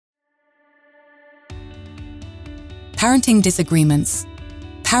Parenting disagreements.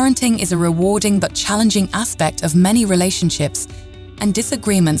 Parenting is a rewarding but challenging aspect of many relationships, and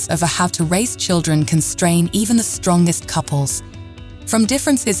disagreements over how to raise children can strain even the strongest couples. From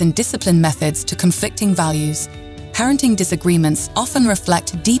differences in discipline methods to conflicting values, parenting disagreements often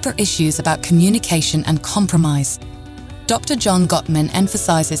reflect deeper issues about communication and compromise. Dr. John Gottman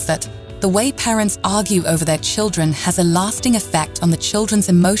emphasizes that the way parents argue over their children has a lasting effect on the children's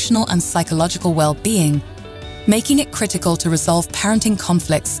emotional and psychological well-being, making it critical to resolve parenting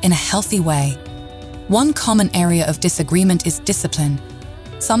conflicts in a healthy way. One common area of disagreement is discipline.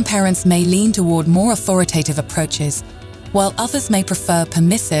 Some parents may lean toward more authoritative approaches, while others may prefer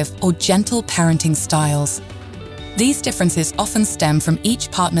permissive or gentle parenting styles. These differences often stem from each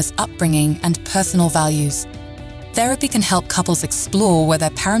partner's upbringing and personal values. Therapy can help couples explore where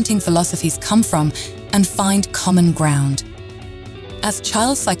their parenting philosophies come from and find common ground. As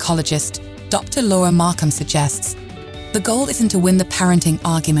child psychologist, Dr. Laura Markham suggests, the goal isn't to win the parenting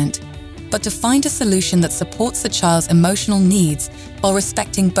argument, but to find a solution that supports the child's emotional needs while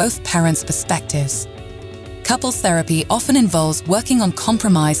respecting both parents' perspectives. Couples therapy often involves working on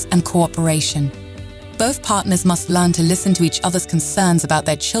compromise and cooperation. Both partners must learn to listen to each other's concerns about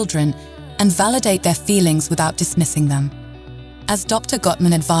their children and validate their feelings without dismissing them. As Dr.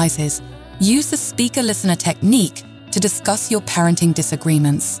 Gottman advises, use the speaker-listener technique to discuss your parenting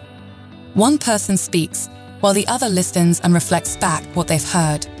disagreements. One person speaks, while the other listens and reflects back what they've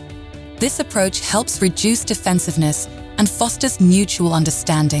heard. This approach helps reduce defensiveness and fosters mutual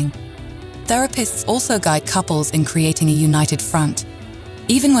understanding. Therapists also guide couples in creating a united front.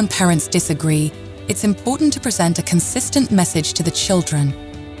 Even when parents disagree, it's important to present a consistent message to the children.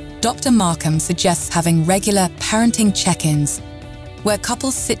 Dr. Markham suggests having regular parenting check-ins, where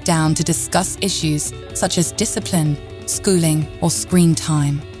couples sit down to discuss issues such as discipline, schooling, or screen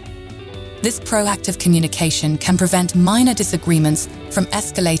time. This proactive communication can prevent minor disagreements from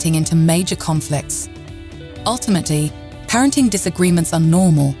escalating into major conflicts. Ultimately, parenting disagreements are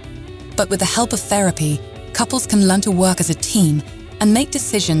normal, but with the help of therapy, couples can learn to work as a team and make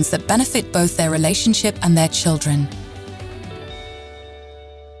decisions that benefit both their relationship and their children.